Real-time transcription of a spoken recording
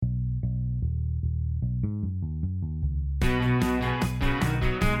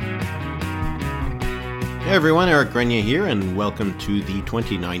Hey everyone, Eric Grenier here, and welcome to the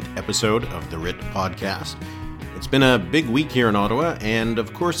 29th episode of the RIT podcast. It's been a big week here in Ottawa, and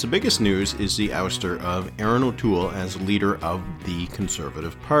of course the biggest news is the ouster of Erin O'Toole as leader of the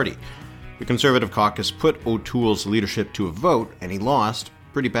Conservative Party. The Conservative caucus put O'Toole's leadership to a vote, and he lost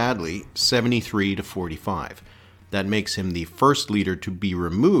pretty badly, 73 to 45. That makes him the first leader to be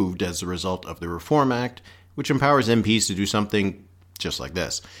removed as a result of the Reform Act, which empowers MPs to do something just like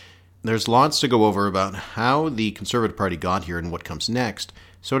this. There's lots to go over about how the Conservative Party got here and what comes next.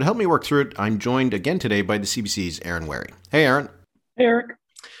 So to help me work through it, I'm joined again today by the CBC's Aaron Wherry. Hey, Aaron. Hey, Eric.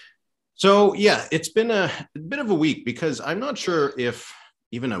 So yeah, it's been a bit of a week because I'm not sure if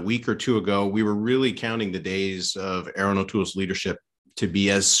even a week or two ago, we were really counting the days of Erin O'Toole's leadership to be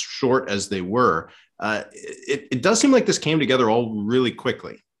as short as they were. It does seem like this came together all really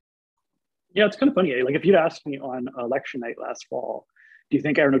quickly. Yeah, it's kind of funny. Like if you'd asked me on election night last fall, do you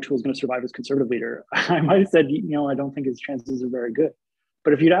think Erin O'Toole is going to survive as Conservative leader? I might have said, I don't think his chances are very good.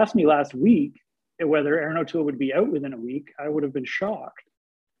 But if you'd asked me last week whether Erin O'Toole would be out within a week, I would have been shocked.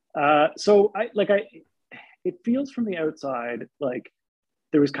 It feels from the outside like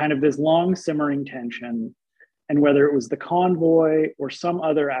there was kind of this long simmering tension, and whether it was the convoy or some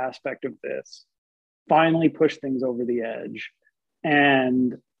other aspect of this finally pushed things over the edge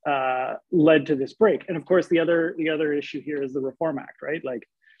and led to this break. And of course, the other issue here is the Reform Act, right? Like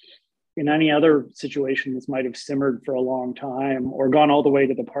in any other situation, this might have simmered for a long time or gone all the way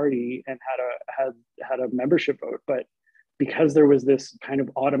to the party and had a membership vote. But because there was this kind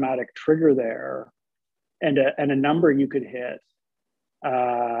of automatic trigger there and a number you could hit,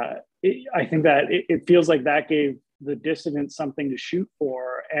 I think that it feels like that gave the dissidents something to shoot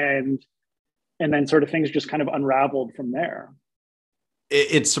for, and then sort of things just kind of unraveled from there.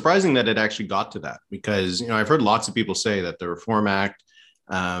 It's surprising that it actually got to that because, I've heard lots of people say that the Reform Act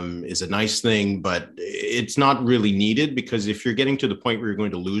is a nice thing, but it's not really needed because if you're getting to the point where you're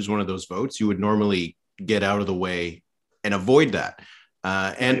going to lose one of those votes, you would normally get out of the way and avoid that.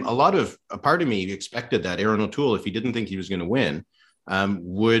 And a part of me expected that Erin O'Toole, if he didn't think he was going to win,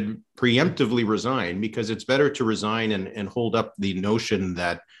 would preemptively resign, because it's better to resign and hold up the notion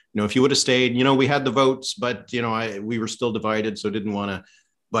that, if you would have stayed, we had the votes, but, we were still divided, so didn't want to.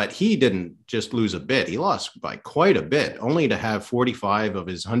 But he didn't just lose a bit. He lost by quite a bit, only to have 45 of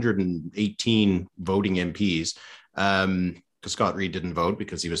his 118 voting MPs, because Scott Reid didn't vote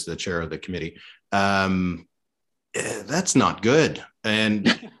because he was the chair of the committee. That's not good.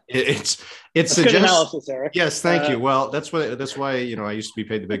 And it's that's suggests, good analysis, Eric. Yes, thank you. Well, that's why I used to be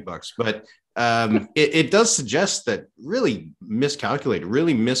paid the big bucks, but it does suggest that really miscalculated,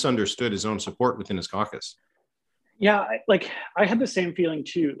 really misunderstood his own support within his caucus. Yeah, I had the same feeling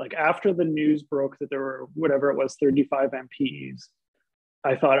too. Like after the news broke that there were whatever it was, 35 MPs,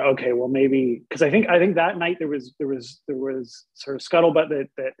 I thought, okay, well maybe, because I think that night there was sort of scuttlebutt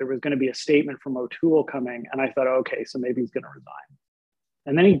that there was going to be a statement from O'Toole coming, and I thought, okay, so maybe he's going to resign.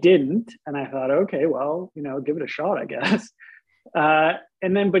 And then he didn't, and I thought, okay, well, give it a shot, I guess.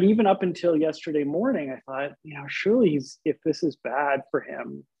 But even up until yesterday morning, I thought, surely if this is bad for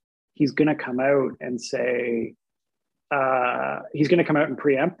him, he's going to come out and say, he's going to come out and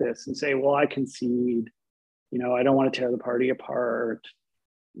preempt this and say, well, I concede, I don't want to tear the party apart.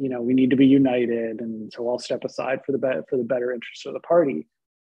 We need to be united, and so I'll step aside for the better interests of the party.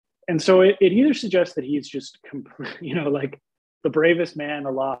 And so it either suggests that he's just like the bravest man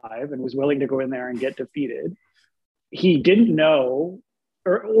alive and was willing to go in there and get defeated. He didn't know,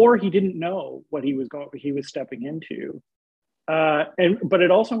 or he didn't know what he was stepping into. But it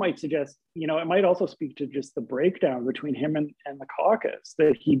also might suggest, it might also speak to just the breakdown between him and the caucus,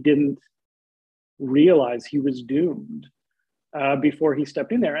 that he didn't realize he was doomed before he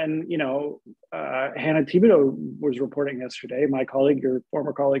stepped in there. And, Hannah Thibodeau was reporting yesterday, my colleague, your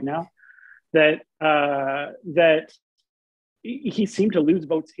former colleague now, that he seemed to lose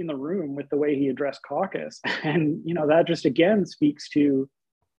votes in the room with the way he addressed caucus. And, that just again speaks to,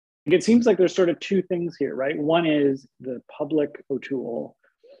 it seems like there's sort of two things here, right? One is the public O'Toole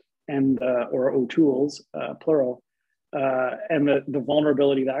or O'Toole's, plural, and the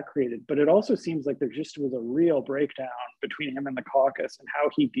vulnerability that created. But it also seems like there just was a real breakdown between him and the caucus, and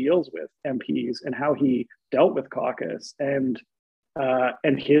how he deals with MPs and how he dealt with caucus and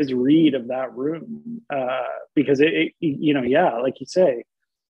his read of that room. Because like you say,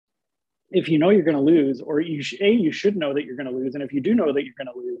 if you know you're going to lose, or you should know that you're going to lose. And if you do know that you're going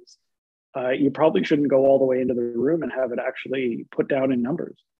to lose, you probably shouldn't go all the way into the room and have it actually put down in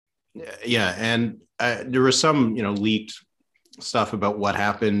numbers. Yeah. And there was some, leaked stuff about what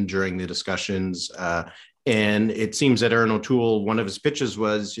happened during the discussions. And it seems that Aaron O'Toole, one of his pitches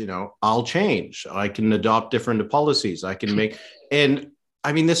was, I'll change. I can adopt different policies. I can make, and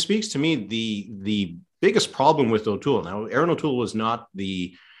I mean, this speaks to me the biggest problem with O'Toole. Now, Aaron O'Toole was not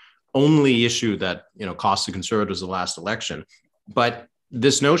the only issue that cost the Conservatives the last election, but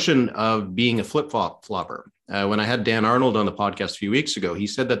this notion of being a flip-flopper. When I had Dan Arnold on the podcast a few weeks ago, he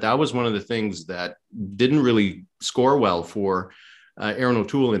said that was one of the things that didn't really score well for Aaron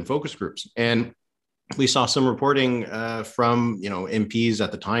O'Toole in focus groups. And we saw some reporting from MPs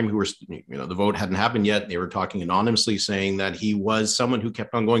at the time who were, the vote hadn't happened yet. They were talking anonymously, saying that he was someone who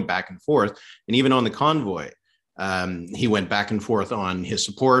kept on going back and forth. And even on the convoy, he went back and forth on his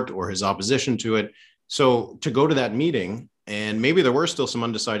support or his opposition to it. So to go to that meeting, and maybe there were still some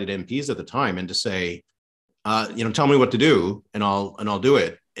undecided MPs at the time, and to say, tell me what to do, and I'll do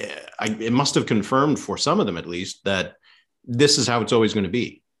it. It must have confirmed for some of them, at least, that this is how it's always going to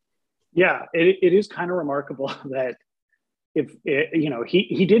be. Yeah, it is kind of remarkable that he does,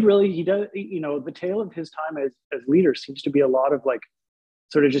 the tale of his time as leader seems to be a lot of like,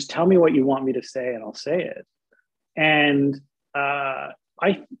 sort of just tell me what you want me to say and I'll say it. And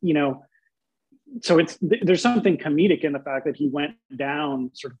so there's something comedic in the fact that he went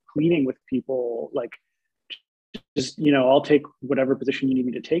down sort of pleading with people, like, just, I'll take whatever position you need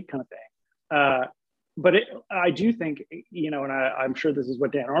me to take kind of thing. But I do think, and I'm sure this is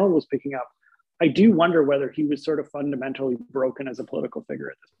what Dan Arnold was picking up, I do wonder whether he was sort of fundamentally broken as a political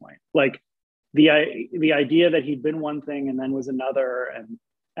figure at this point. Like the idea that he'd been one thing and then was another,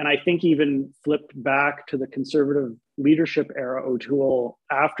 and I think even flipped back to the Conservative leadership era, O'Toole,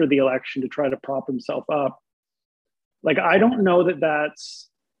 after the election to try to prop himself up. Like, I don't know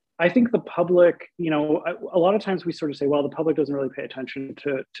I think the public, a lot of times we sort of say, well, the public doesn't really pay attention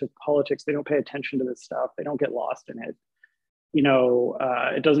to politics. They don't pay attention to this stuff. They don't get lost in it.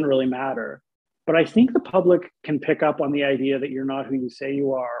 It doesn't really matter. But I think the public can pick up on the idea that you're not who you say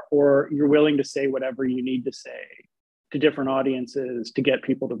you are, or you're willing to say whatever you need to say to different audiences to get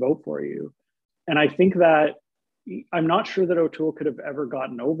people to vote for you. And I think that I'm not sure that O'Toole could have ever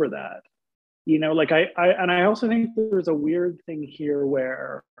gotten over that. I also think there's a weird thing here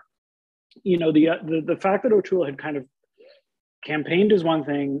where, the fact that O'Toole had kind of campaigned is one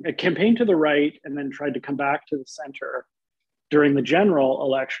thing, campaigned to the right and then tried to come back to the center during the general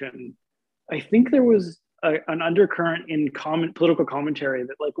election. I think there was an undercurrent in political commentary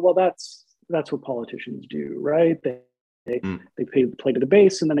that, like, well, that's what politicians do, right? They play to the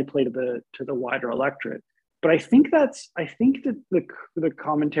base and then they play to the wider electorate. But I think that the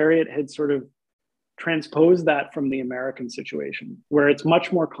commentariat had sort of transposed that from the American situation, where it's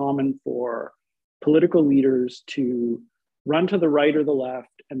much more common for political leaders to run to the right or the left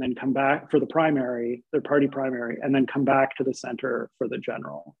and then come back for the primary, their party primary, and then come back to the center for the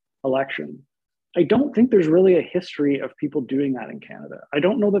general election. I don't think there's really a history of people doing that in Canada. I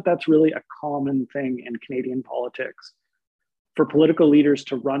don't know that that's really a common thing in Canadian politics for political leaders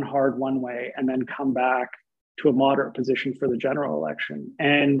to run hard one way and then come back to a moderate position for the general election.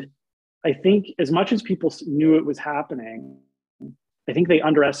 And I think as much as people knew it was happening, I think they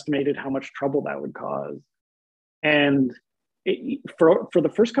underestimated how much trouble that would cause. And for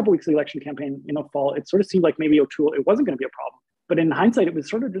the first couple of weeks of the election campaign in the fall, it sort of seemed like maybe O'Toole, it wasn't going to be a problem. But in hindsight, it was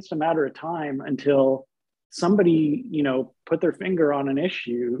sort of just a matter of time until somebody, put their finger on an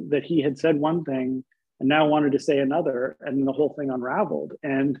issue that he had said one thing and now wanted to say another, and the whole thing unraveled.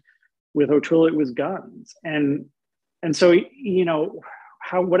 And with O'Toole, it was guns. And so,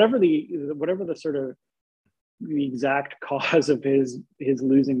 whatever the sort of the exact cause of his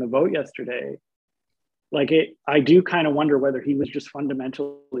losing the vote yesterday, I do kind of wonder whether he was just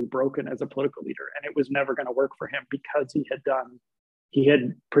fundamentally broken as a political leader, and it was never going to work for him because he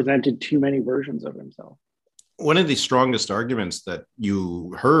had presented too many versions of himself. One of the strongest arguments that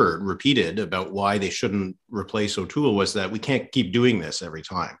you heard repeated about why they shouldn't replace O'Toole was that we can't keep doing this every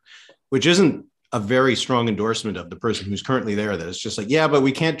time, which isn't a very strong endorsement of the person who's currently there. That it's just like, yeah, but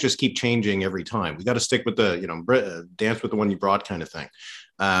we can't just keep changing every time. We got to stick with the, dance with the one you brought kind of thing.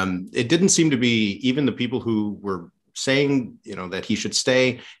 It didn't seem to be, even the people who were saying, that he should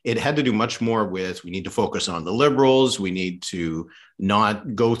stay, it had to do much more with, we need to focus on the Liberals. We need to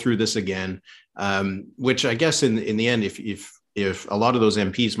not go through this again, which I guess in the end, if a lot of those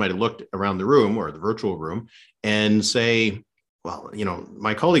MPs might have looked around the room or the virtual room and say, well,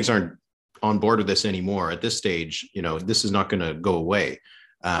 my colleagues aren't on board with this anymore at this stage, this is not going to go away.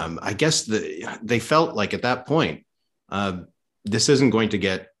 I guess they felt like at that point, this isn't going to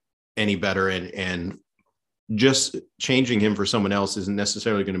get any better, and just changing him for someone else isn't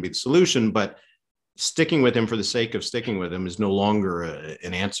necessarily going to be the solution, but sticking with him for the sake of sticking with him is no longer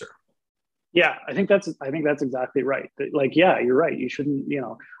an answer. Yeah, I think that's exactly right. Like, yeah, you're right. You shouldn't,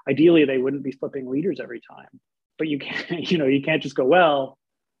 ideally they wouldn't be flipping leaders every time, but you can't, you can't just go, well,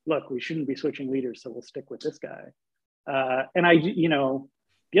 look, we shouldn't be switching leaders, so we'll stick with this guy. And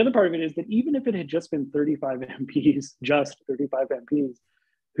the other part of it is that even if it had just been 35 MPs, just 35 MPs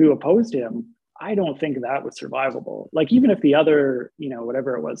who opposed him, I don't think that was survivable. Like, even if the other,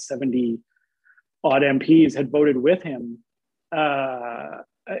 whatever it was, 70 odd MPs had voted with him,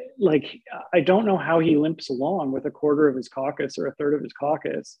 like, I don't know how he limps along with a quarter of his caucus or a third of his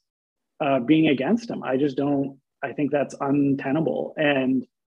caucus being against him. I just don't. I think that's untenable, and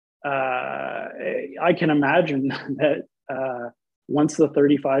I can imagine that once the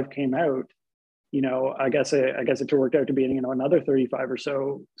 35 came out, I guess it worked out to be another 35 or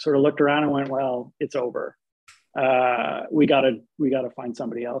so sort of looked around and went, well, it's over. We gotta find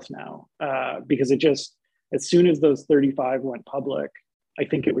somebody else now because it just, as soon as those 35 went public, I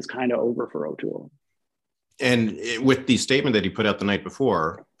think it was kind of over for O'Toole. And with the statement that he put out the night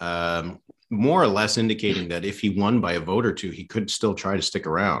before, more or less indicating that if he won by a vote or two, he could still try to stick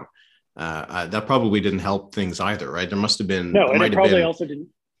around. That probably didn't help things either, right? There must have been. No, and it probably also didn't.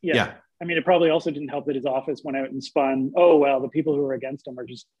 Yeah. I mean, it probably also didn't help that his office went out and spun, oh, well, the people who are against him are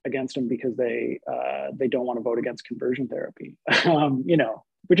just against him because they don't want to vote against conversion therapy.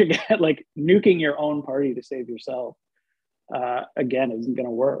 Which again, like, nuking your own party to save yourself, again, isn't going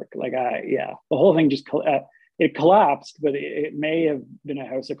to work. Like, the whole thing just it collapsed, but it may have been a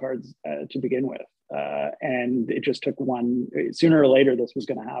house of cards to begin with, and it just took one. Sooner or later, this was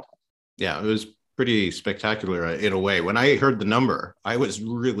going to happen. Yeah, it was pretty spectacular in a way. When I heard the number, I was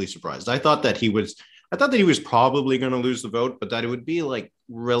really surprised. I thought that he was probably going to lose the vote, but that it would be like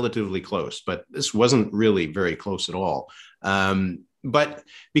relatively close. But this wasn't really very close at all. But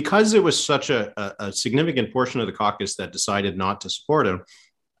because it was such a significant portion of the caucus that decided not to support him,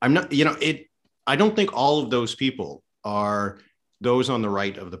 I don't think all of those people are those on the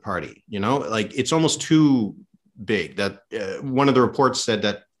right of the party. Like, it's almost too big. That one of the reports said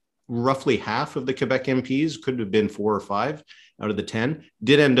that roughly half of the Quebec MPs, could have been 4 or 5 out of the 10,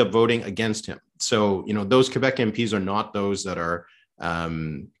 did end up voting against him. So, those Quebec MPs are not those that are,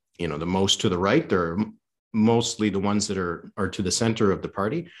 the most to the right. They're mostly the ones that are to the center of the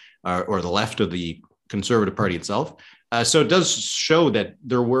party or the left of the Conservative Party itself. So it does show that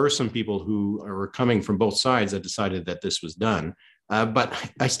there were some people who were coming from both sides that decided that this was done. But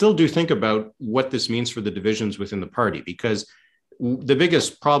I still do think about what this means for the divisions within the party, because the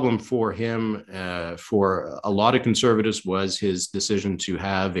biggest problem for him, for a lot of Conservatives, was his decision to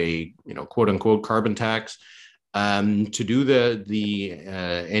have a, quote unquote, carbon tax, to do the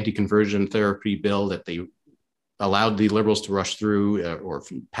anti-conversion therapy bill that they allowed the Liberals to rush through or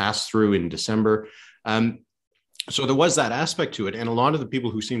pass through in December. So there was that aspect to it. And a lot of the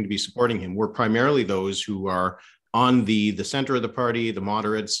people who seemed to be supporting him were primarily those who are on the center of the party, the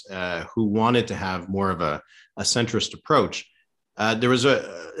moderates, who wanted to have more of a centrist approach. There was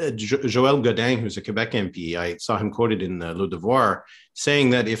a Joël Godin, who's a Quebec MP. I saw him quoted in Le Devoir saying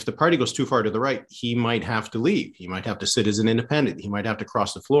that if the party goes too far to the right, he might have to leave. He might have to sit as an independent. He might have to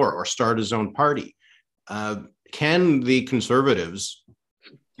cross the floor or start his own party. Can the Conservatives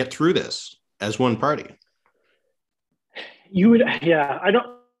get through this as one party?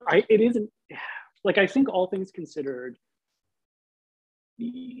 It isn't, like, I think all things considered,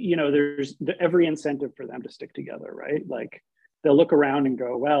 there's every incentive for them to stick together, right? Like, they'll look around and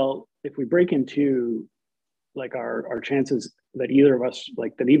go, well, if we break into, like, our chances that either of us,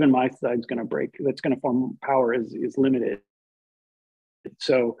 like, that even my side's going to break, that's going to form power is limited.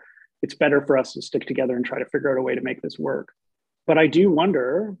 So it's better for us to stick together and try to figure out a way to make this work. But I do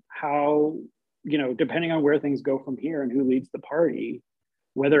wonder how, depending on where things go from here and who leads the party,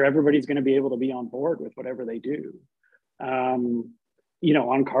 whether everybody's going to be able to be on board with whatever they do. On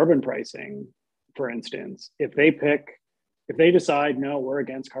carbon pricing, for instance, if they decide, no, we're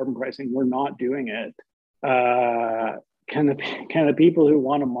against carbon pricing, we're not doing it, can the people who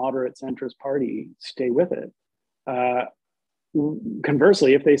want a moderate centrist party stay with it?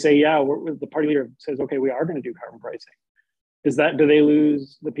 Conversely, if they say, the party leader says, okay, we are going to do carbon pricing, do they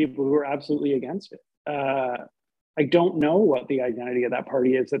lose the people who are absolutely against it? I don't know what the identity of that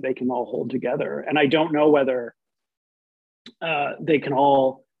party is that they can all hold together. And I don't know whether they can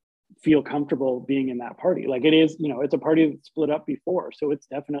all feel comfortable being in that party. Like, it is, it's a party that's split up before, so it's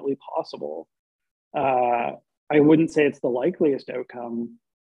definitely possible. I wouldn't say it's the likeliest outcome,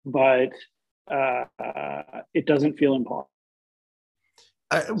 but it doesn't feel impossible.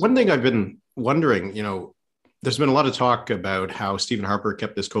 One thing I've been wondering, there's been a lot of talk about how Stephen Harper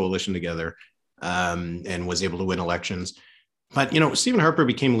kept this coalition together and was able to win elections. But, Stephen Harper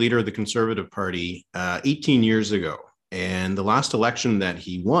became leader of the Conservative Party 18 years ago. And the last election that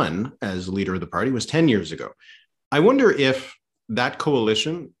he won as leader of the party was 10 years ago. I wonder if that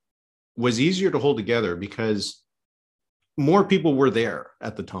coalition was easier to hold together because more people were there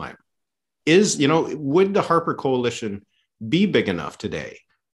at the time. Would the Harper coalition be big enough today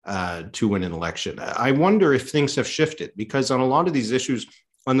to win an election? I wonder if things have shifted, because on a lot of these issues,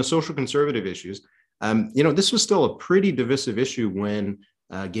 on the social conservative issues, this was still a pretty divisive issue when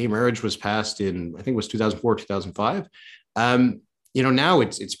gay marriage was passed in, I think it was 2004, 2005. Now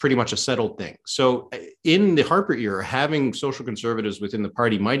it's pretty much a settled thing. So in the Harper era, having social conservatives within the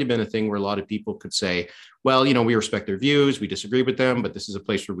party might have been a thing where a lot of people could say, well, we respect their views, we disagree with them, but this is a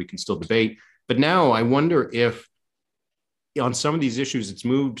place where we can still debate. But now I wonder if on some of these issues, it's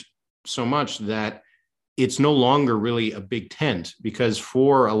moved so much that it's no longer really a big tent, because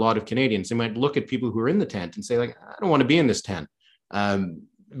for a lot of Canadians, they might look at people who are in the tent and say, like, I don't want to be in this tent.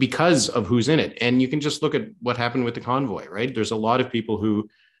 Because of who's in it. And you can just look at what happened with the convoy, right? There's a lot of people who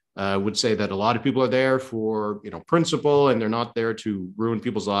would say that a lot of people are there for, principle, and they're not there to ruin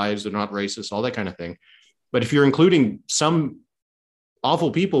people's lives. They're not racist, all that kind of thing. But if you're including some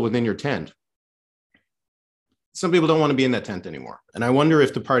awful people within your tent, some people don't want to be in that tent anymore. And I wonder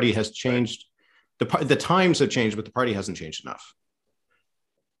if the party has changed. The times have changed, but the party hasn't changed enough.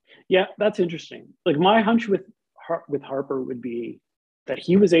 Yeah, that's interesting. Like, my hunch with Harper would be that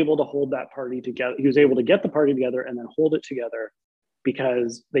he was able to hold that party together. He was able to get the party together and then hold it together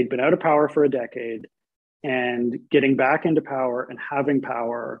because they'd been out of power for a decade, and getting back into power and having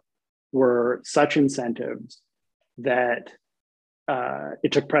power were such incentives that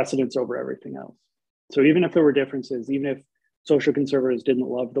it took precedence over everything else. So even if there were differences, even if social conservatives didn't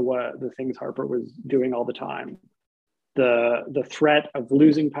love the things Harper was doing all the time, the threat of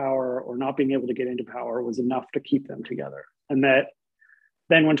losing power or not being able to get into power was enough to keep them together. And that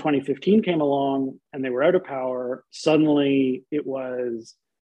then when 2015 came along and they were out of power, suddenly it was,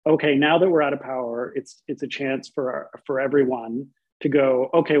 okay, now that we're out of power, it's a chance for everyone to go,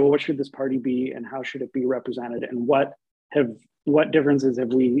 okay, well, what should this party be and how should it be represented? And what differences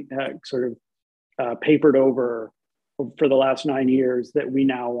have we papered over for the last 9 years that we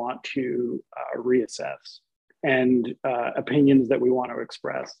now want to reassess, and opinions that we want to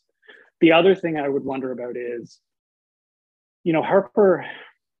express. The other thing I would wonder about is, Harper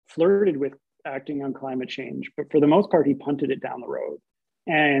flirted with acting on climate change, but for the most part, he punted it down the road.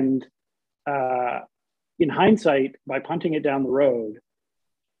 And in hindsight, by punting it down the road,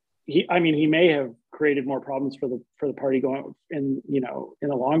 he may have created more problems for the party going in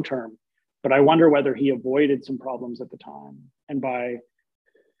the long term. But I wonder whether he avoided some problems at the time. And by,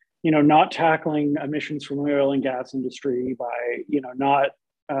 not tackling emissions from the oil and gas industry, by,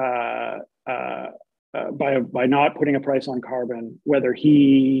 by not putting a price on carbon, whether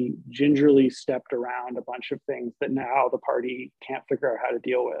he gingerly stepped around a bunch of things that now the party can't figure out how to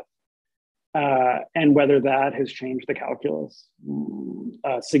deal with. And whether that has changed the calculus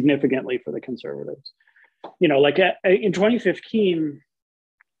significantly for the Conservatives. Like in 2015,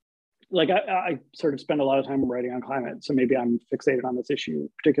 like I sort of spend a lot of time writing on climate, so maybe I'm fixated on this issue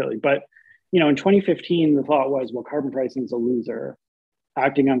particularly. But, in 2015, the thought was, well, carbon pricing is a loser.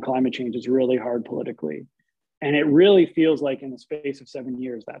 Acting on climate change is really hard politically. And it really feels like in the space of 7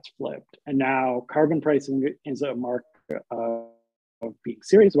 years, that's flipped. And now carbon pricing is a mark of being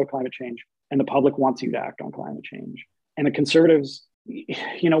serious about climate change, and the public wants you to act on climate change. And the Conservatives,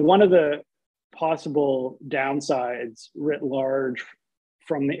 one of the possible downsides writ large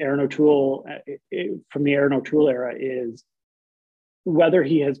from the Aaron O'Toole era is whether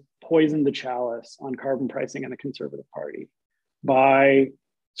he has poisoned the chalice on carbon pricing in the Conservative Party by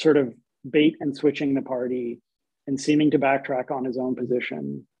sort of bait and switching the party and seeming to backtrack on his own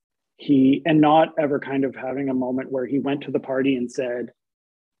position. And not ever kind of having a moment where he went to the party and said,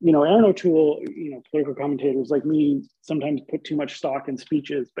 Aaron O'Toole, political commentators like me sometimes put too much stock in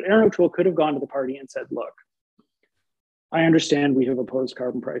speeches, but Aaron O'Toole could have gone to the party and said, look, I understand we have opposed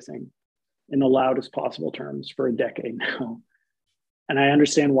carbon pricing in the loudest possible terms for a decade now. And I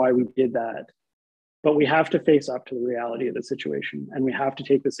understand why we did that. But we have to face up to the reality of the situation, and we have to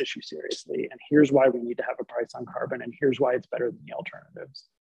take this issue seriously. And here's why we need to have a price on carbon, and here's why it's better than the alternatives.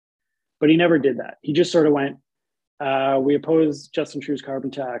 But he never did that. He just sort of went, we oppose Justin Trudeau's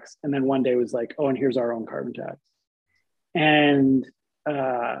carbon tax, and then one day was like, oh, and here's our own carbon tax. And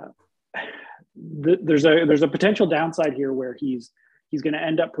there's a potential downside here where he's going to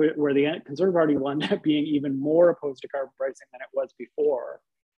end up where the Conservative Party will end up being even more opposed to carbon pricing than it was before.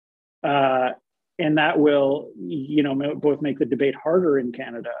 And that will, both make the debate harder in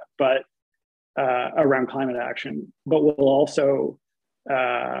Canada, but around climate action, but will also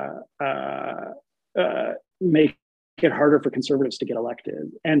uh, uh, make it harder for conservatives to get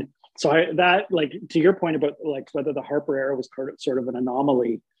elected. And so that, like, to your point about like whether the Harper era was sort of an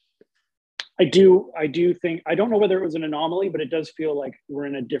anomaly, I do think, I don't know whether it was an anomaly, but it does feel like we're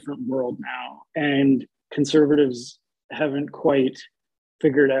in a different world now, and conservatives haven't quite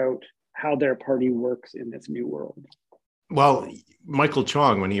figured out how their party works in this new world. Well, Michael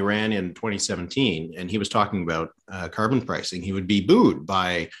Chong, when he ran in 2017 and he was talking about carbon pricing, he would be booed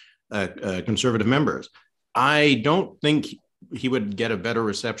by conservative members. I don't think he would get a better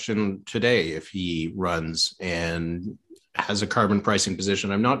reception today if he runs and has a carbon pricing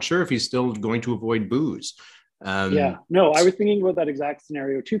position. I'm not sure if he's still going to avoid boos. Yeah, no, I was thinking about that exact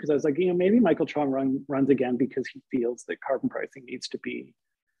scenario too, because I was like, maybe Michael Chong runs again because he feels that carbon pricing needs to be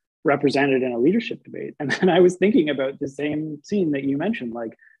represented in a leadership debate. And then I was thinking about the same scene that you mentioned,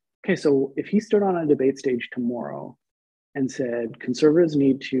 like, okay, so if he stood on a debate stage tomorrow and said conservatives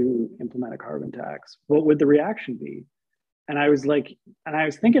need to implement a carbon tax, what would the reaction be? And I was like, and I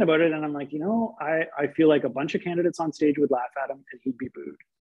was thinking about it, and I'm like, I feel like a bunch of candidates on stage would laugh at him and he'd be booed.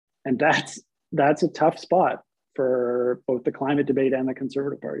 And that's a tough spot for both the climate debate and the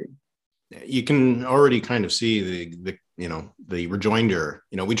Conservative Party. You can already kind of see the rejoinder.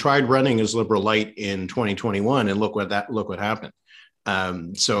 We tried running as Liberal Light in 2021, and look what happened.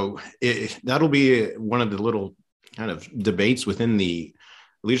 So that'll be one of the little kind of debates within the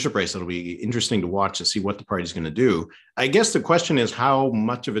leadership race that'll be interesting to watch to see what the party's going to do. I guess the question is how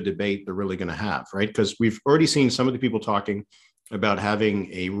much of a debate they're really going to have, right? Because we've already seen some of the people talking about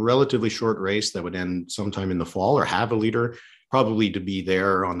having a relatively short race that would end sometime in the fall, or have a leader probably to be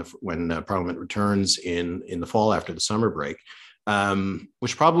there when Parliament returns in the fall after the summer break,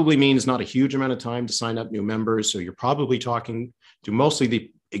 which probably means not a huge amount of time to sign up new members. So you're probably talking to mostly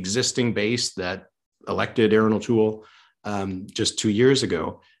the existing base that elected Aaron O'Toole just 2 years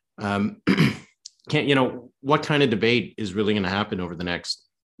ago. What kind of debate is really going to happen over the next,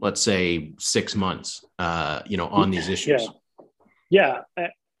 let's say, 6 months, on these issues? Yeah.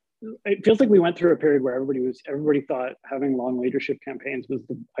 It feels like we went through a period where everybody thought having long leadership campaigns was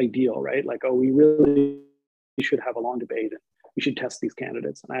the ideal, right? Like, oh, we really should have a long debate and we should test these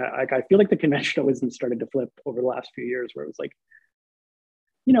candidates. And I feel like the conventionalism started to flip over the last few years, where it was like,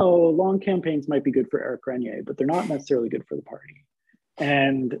 long campaigns might be good for Eric Grenier, but they're not necessarily good for the party.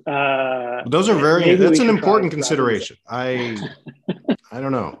 And those are that's an important consideration. I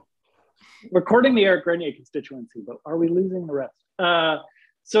don't know. We're courting the Eric Grenier constituency, but are we losing the rest?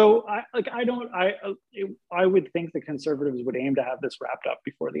 So I would think the Conservatives would aim to have this wrapped up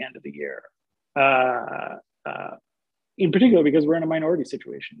before the end of the year. In particular, because we're in a minority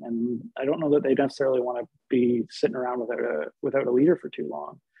situation, and I don't know that they necessarily want to be sitting around without a leader for too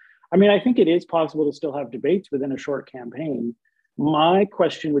long. I mean, I think it is possible to still have debates within a short campaign. My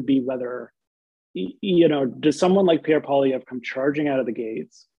question would be whether, does someone like Pierre Poilievre come charging out of the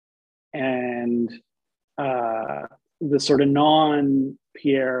gates, and the sort of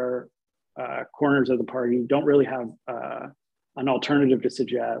non-Pierre corners of the party don't really have an alternative to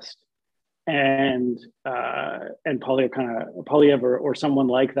suggest, and Poilievre or someone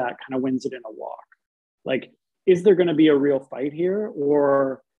like that kind of wins it in a walk. Like, is there going to be a real fight here,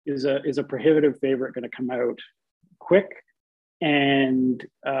 or is a prohibitive favorite going to come out quick and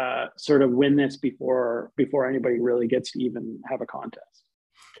sort of win this before anybody really gets to even have a contest?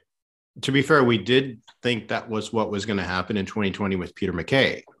 To be fair, we did think that was what was going to happen in 2020 with Peter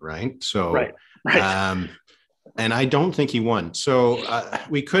MacKay, right? So, right. And I don't think he won. So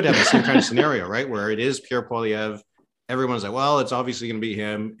we could have the same kind of scenario, right? Where it is Pierre Poilievre. Everyone's like, well, it's obviously going to be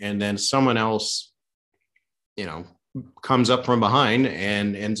him. And then someone else, comes up from behind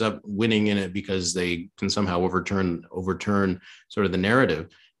and ends up winning in it because they can somehow overturn sort of the narrative.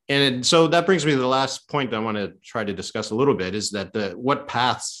 And so that brings me to the last point that I want to try to discuss a little bit, is that what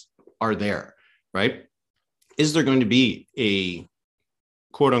paths are there, right? Is there going to be a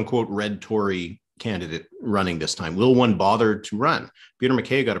quote unquote red Tory candidate running this time? Will one bother to run? Peter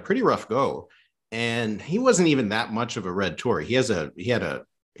MacKay got a pretty rough go, and he wasn't even that much of a red Tory. He had a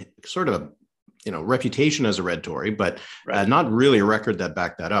sort of reputation as a red Tory, but not really a record that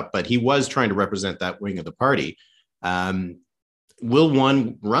backed that up. But he was trying to represent that wing of the party. Will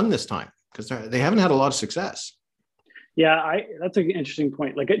one run this time? Because they haven't had a lot of success. Yeah, that's an interesting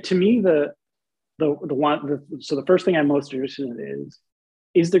point. Like, to me, so the first thing I'm most interested in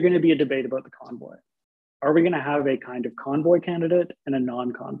is there going to be a debate about the convoy? Are we going to have a kind of convoy candidate and a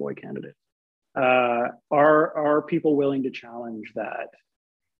non-convoy candidate? Are people willing to challenge that?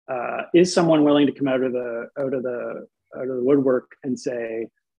 Is someone willing to come out of the woodwork and say,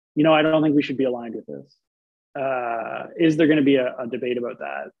 I don't think we should be aligned with this. Is there going to be a debate about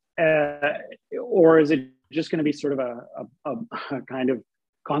that? Or is it just going to be sort of a kind of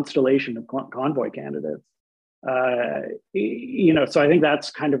constellation of convoy candidates? So I think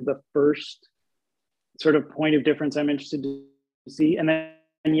that's kind of the first sort of point of difference I'm interested to see. And then,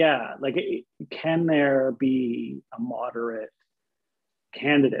 can there be a moderate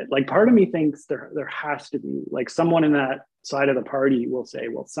candidate? Like, part of me thinks there has to be, like, someone in that side of the party will say,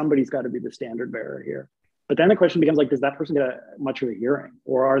 well, somebody's got to be the standard bearer here. But then the question becomes, like, does that person get much of a hearing?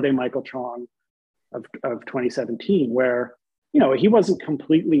 Or are they Michael Chong of 2017, where, he wasn't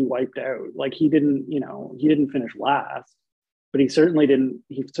completely wiped out. Like, he didn't finish last, but he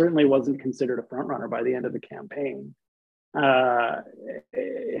certainly wasn't considered a front runner by the end of the campaign. I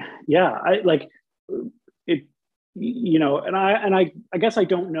like it, and I guess I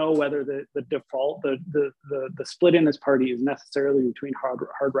don't know whether the default, the split in this party is necessarily between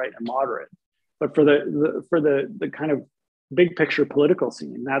hard right and moderate. But for the kind of big picture political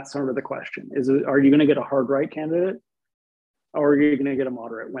scene, that's sort of the question: are you going to get a hard right candidate, or are you going to get a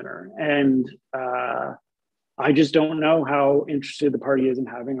moderate winner? And I just don't know how interested the party is in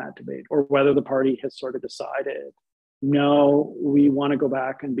having that debate, or whether the party has sort of decided, no, we want to go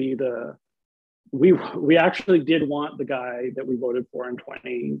back and be we actually did want the guy that we voted for in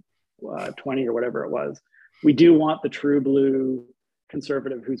 2020 or whatever it was. We do want the true blue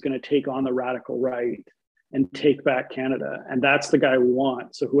conservative who's going to take on the radical right and take back Canada. And that's the guy we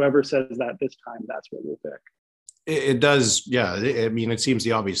want. So whoever says that this time, that's what we'll pick. It does. Yeah. I mean, it seems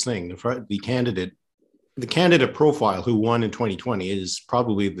the obvious thing. The candidate profile who won in 2020 is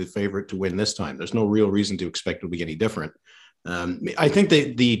probably the favorite to win this time. There's no real reason to expect it'll be any different. I think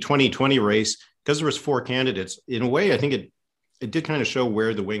the 2020 race, because there was 4 candidates, in a way, I think it did kind of show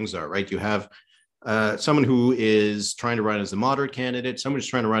where the wings are, right? You have someone who is trying to run as a moderate candidate, someone who's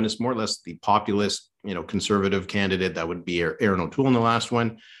trying to run as more or less the populist, conservative candidate. That would be Aaron O'Toole in the last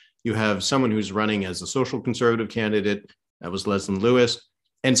one. You have someone who's running as a social conservative candidate. That was Leslyn Lewis.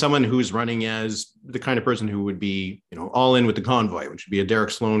 And someone who's running as the kind of person who would be, all in with the convoy, which would be a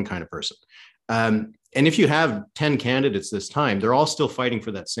Derek Sloan kind of person. And if you have 10 candidates this time, they're all still fighting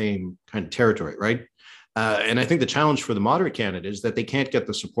for that same kind of territory, right? And I think the challenge for the moderate candidate is that they can't get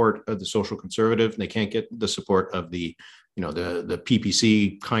the support of the social conservative, and they can't get the support of the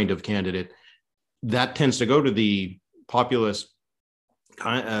PPC kind of candidate. That tends to go to the populist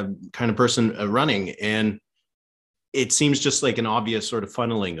kind of person running. And it seems just like an obvious sort of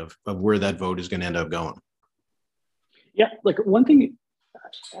funneling of where that vote is going to end up going. Yeah, like one thing,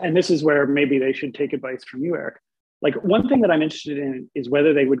 and this is where maybe they should take advice from you, Eric. Like, one thing that I'm interested in is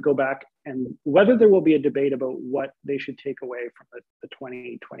whether they would go back and whether there will be a debate about what they should take away from the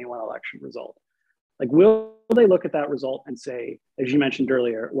 2021 election result. Like, will they look at that result and say, as you mentioned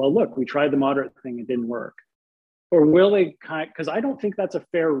earlier, well, look, we tried the moderate thing, it didn't work? Or will they because I don't think that's a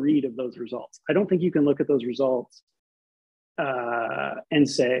fair read of those results. I don't think you can look at those results and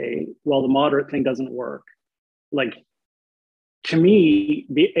say, well, the moderate thing doesn't work. Like, to me,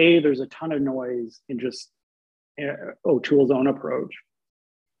 there's a ton of noise in just O'Toole's own approach.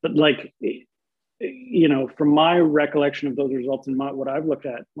 But from my recollection of those results and what I've looked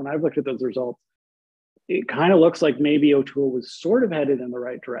at, when I've looked at those results, it kind of looks like maybe O'Toole was sort of headed in the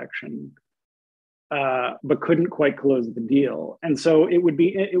right direction, but couldn't quite close the deal. And so it will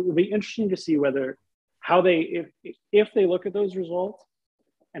be interesting to see if they look at those results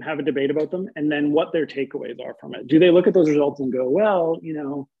and have a debate about them, and then what their takeaways are from it. Do they look at those results and go, well,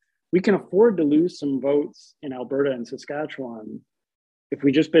 we can afford to lose some votes in Alberta and Saskatchewan if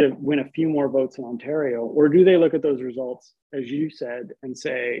we just win a few more votes in Ontario? Or do they look at those results, as you said, and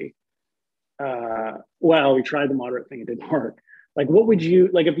say, well, we tried the moderate thing, it didn't work? Like, what would you,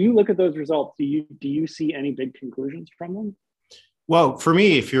 like, if you look at those results, do you see any big conclusions from them? Well, for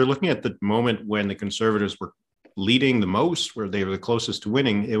me, if you're looking at the moment when the Conservatives were leading the most, where they were the closest to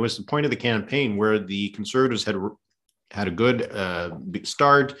winning, it was the point of the campaign where the Conservatives had a good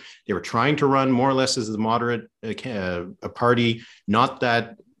start. They were trying to run more or less as the moderate a party, not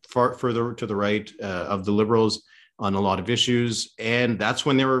that far further to the right of the Liberals on a lot of issues. And that's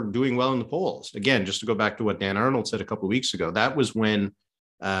when they were doing well in the polls. Again, just to go back to what Dan Arnold said a couple of weeks ago, that was when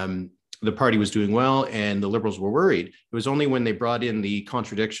the party was doing well and the Liberals were worried. It was only when they brought in the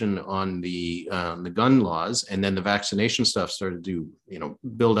contradiction on the gun laws, and then the vaccination stuff started to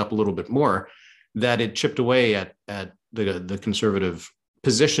build up a little bit more, that it chipped away at the Conservative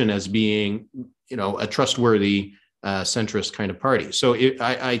position as being a trustworthy centrist kind of party. So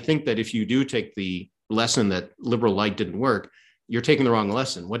I think that if you do take the lesson that Liberal light didn't work, you're taking the wrong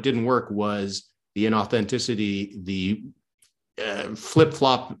lesson. What didn't work was the inauthenticity, the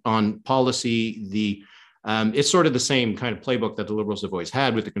flip-flop on policy. It's sort of the same kind of playbook that the Liberals have always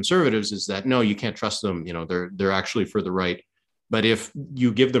had with the Conservatives, is that, no, you can't trust them. They're actually for the right. But if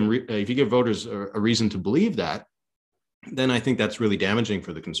you give voters a reason to believe that, then I think that's really damaging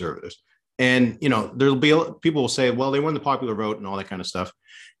for the Conservatives. And, there'll be people will say, well, they won the popular vote and all that kind of stuff.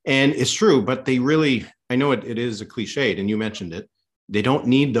 And it's true, but they really, I know it is a cliche, and you mentioned it. They don't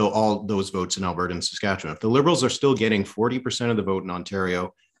need all those votes in Alberta and Saskatchewan. If the Liberals are still getting 40% of the vote in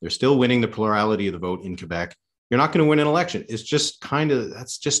Ontario, they're still winning the plurality of the vote in Quebec, you're not going to win an election. It's just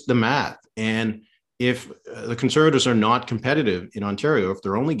that's just the math. And if the Conservatives are not competitive in Ontario, if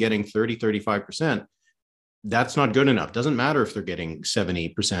they're only getting 35%, that's not good enough. Doesn't matter if they're getting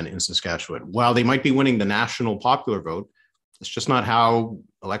 70% in Saskatchewan. While they might be winning the national popular vote, it's just not how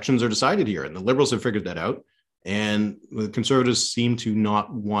elections are decided here. And the Liberals have figured that out. And the Conservatives seem to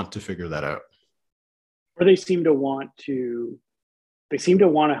not want to figure that out. Or they seem to want to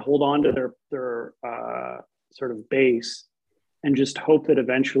hold on to their sort of base and just hope that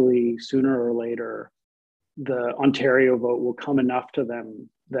eventually, sooner or later, the Ontario vote will come enough to them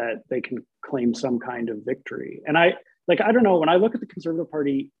that they can claim some kind of victory. And I don't know, when I look at the Conservative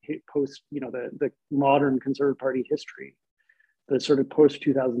Party post, the modern Conservative Party history, the sort of post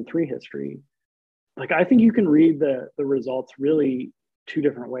 2003 history, I think you can read the results really two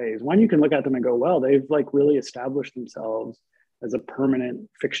different ways. One, you can look at them and go, well, they've really established themselves as a permanent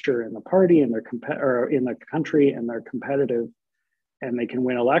fixture in the party and or in the country, and they're competitive and they can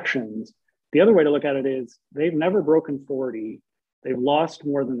win elections. The other way to look at it is they've never broken 40. They've lost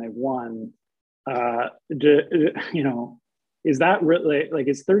more than they've won. Is that really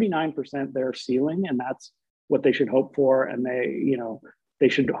is 39% their ceiling, and that's what they should hope for? And they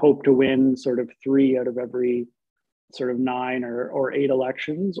should hope to win sort of 3 out of every sort of 9 or 8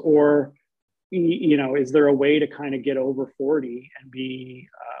 elections, or is there a way to kind of get over 40 and be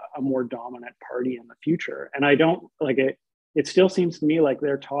a more dominant party in the future? And I don't it. It still seems to me like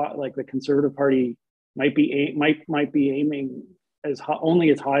they're taught, the Conservative Party might be aiming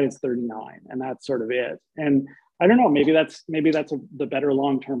only as high as 39, and that's sort of it. And I don't know, maybe that's the better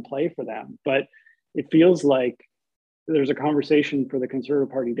long-term play for them. But it feels like there's a conversation for the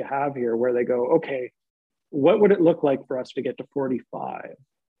Conservative Party to have here, where they go, okay, what would it look like for us to get to 45,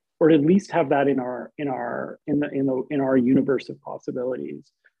 or at least have that in our universe of possibilities?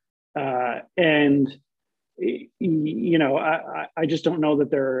 I just don't know that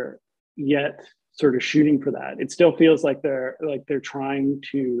they're yet sort of shooting for that. It still feels like they're trying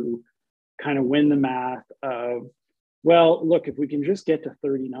to kind of win the math of, well, look, if we can just get to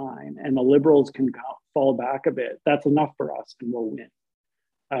 39 and the Liberals can fall back a bit, that's enough for us and we'll win.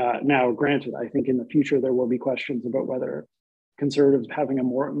 Now, granted, I think in the future there will be questions about whether Conservatives having a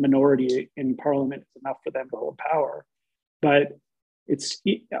more minority in Parliament is enough for them to hold power. But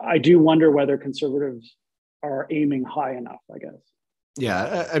I do wonder whether Conservatives are aiming high enough, I guess.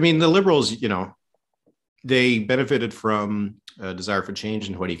 Yeah, I mean, the Liberals, they benefited from a desire for change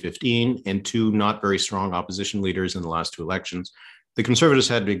in 2015 and 2 not very strong opposition leaders in the last 2 elections. The Conservatives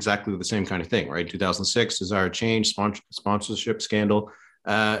had exactly the same kind of thing, right? 2006, desire change, sponsorship scandal.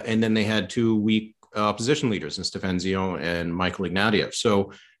 And then they had 2 weak opposition leaders in Stéphane Dion and Michael Ignatieff.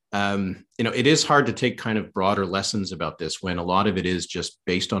 So, it is hard to take kind of broader lessons about this when a lot of it is just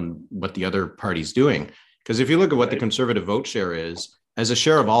based on what the other party's doing. Because if you look at what the Conservative vote share is, as a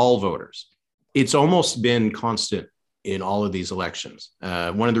share of all voters, it's almost been constant in all of these elections.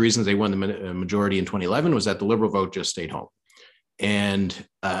 One of the reasons they won the majority in 2011 was that the Liberal vote just stayed home. And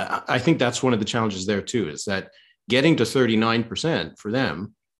I think that's one of the challenges there too, is that getting to 39% for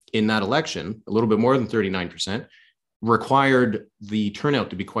them in that election, a little bit more than 39%, required the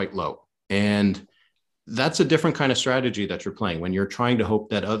turnout to be quite low. And that's a different kind of strategy that you're playing when you're trying to hope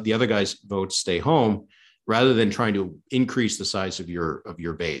that the other guy's votes stay home, rather than trying to increase the size of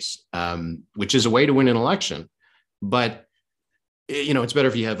your base, which is a way to win an election. But, it's better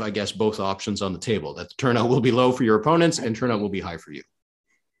if you have, I guess, both options on the table, that the turnout will be low for your opponents and turnout will be high for you.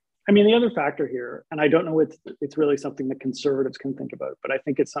 I mean, the other factor here, and I don't know it's really something that Conservatives can think about, but I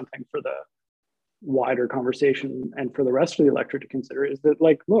think it's something for the wider conversation and for the rest of the electorate to consider, is that,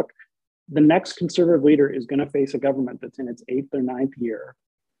 look, the next Conservative leader is going to face a government that's in its 8th or 9th year,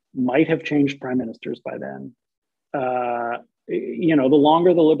 might have changed prime ministers by then. The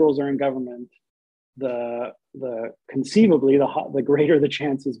longer the Liberals are in government, the conceivably the greater the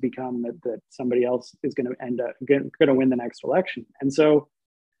chances become that somebody else is going to win the next election. And so,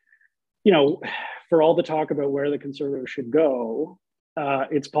 for all the talk about where the Conservatives should go,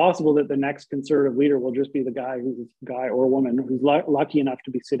 it's possible that the next Conservative leader will just be the guy or woman who's lucky enough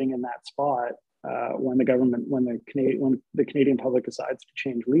to be sitting in that spot when the Canadian public decides to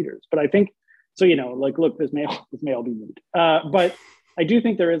change leaders. But I think so. Look, this may all be moot. But I do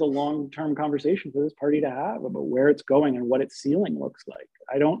think there is a long-term conversation for this party to have about where it's going and what its ceiling looks like.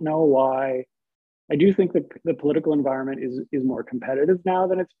 I don't know why. I do think that the political environment is more competitive now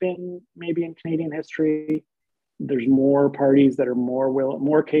than it's been maybe in Canadian history. There's more parties that are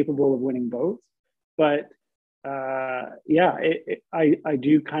more capable of winning votes. But I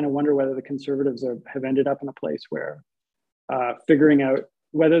do kind of wonder whether the Conservatives have ended up in a place where figuring out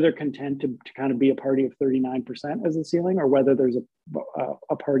whether they're content to kind of be a party of 39% as the ceiling, or whether there's a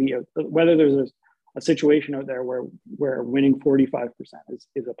situation out there where winning 45%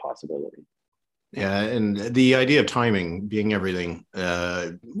 is a possibility. Yeah, and the idea of timing being everything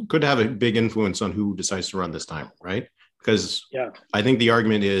could have a big influence on who decides to run this time, right? Because I think the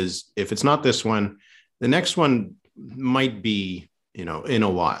argument is, if it's not this one, the next one might be, in a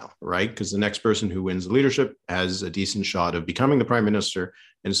while, right? Because the next person who wins the leadership has a decent shot of becoming the prime minister.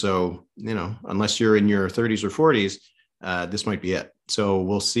 And so, unless you're in your 30s or 40s, this might be it. So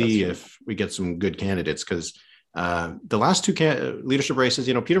we'll see if we get some good candidates, because the last two leadership races,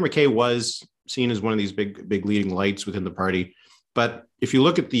 Peter MacKay was seen as one of these big leading lights within the party. But if you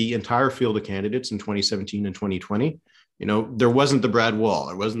look at the entire field of candidates in 2017 and 2020, there wasn't the Brad Wall,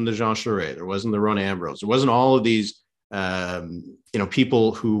 there wasn't the Jean Charest, there wasn't the Ron Ambrose, there wasn't all of these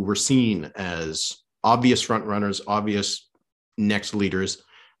people who were seen as obvious front runners, obvious next leaders.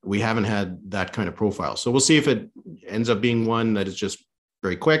 We haven't had that kind of profile. So we'll see if it ends up being one that is just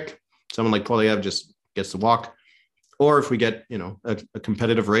very quick. Someone like Poilievre just gets to walk, or if we get, a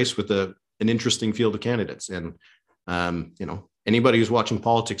competitive race with an interesting field of candidates. And, anybody who's watching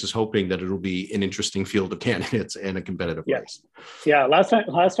politics is hoping that it'll be an interesting field of candidates and a competitive race. Yeah. Last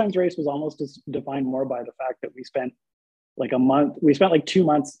time's race was almost defined more by the fact that we spent like 2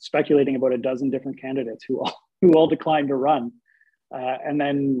 months speculating about a dozen different candidates who all declined to run. And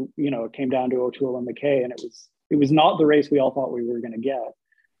then, it came down to O'Toole and MacKay, and it was not the race we all thought we were going to get.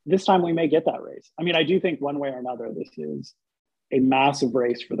 This time we may get that race. I mean, I do think one way or another, this is a massive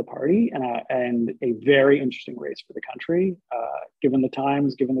race for the party and a very interesting race for the country, given the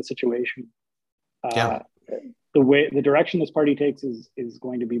times, given the situation. The direction this party takes is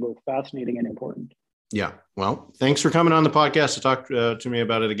going to be both fascinating and important. Yeah. Well, thanks for coming on the podcast to talk to me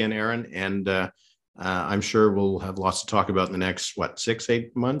about it again, Aaron. And I'm sure we'll have lots to talk about in the next,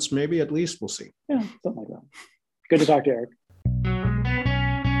 6-8 months, maybe at least. We'll see. Yeah, something like that. Good to talk to Eric.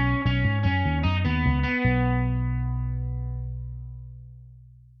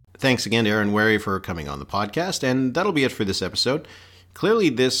 Thanks again to Aaron Wherry for coming on the podcast, and that'll be it for this episode. Clearly,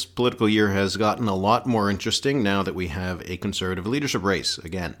 this political year has gotten a lot more interesting now that we have a Conservative leadership race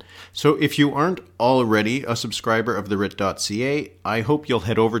again. So if you aren't already a subscriber of TheWrit.ca, I hope you'll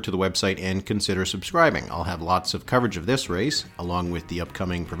head over to the website and consider subscribing. I'll have lots of coverage of this race, along with the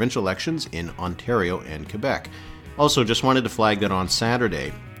upcoming provincial elections in Ontario and Quebec. Also, just wanted to flag that on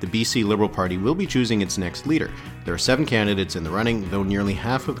Saturday, the BC Liberal Party will be choosing its next leader. There are 7 candidates in the running, though nearly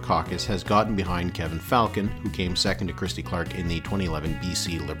half of the caucus has gotten behind Kevin Falcon, who came second to Christy Clark in the 2011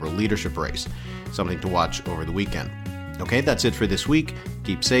 BC Liberal leadership race. Something to watch over the weekend. Okay, that's it for this week.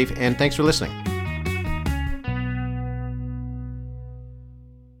 Keep safe, and thanks for listening.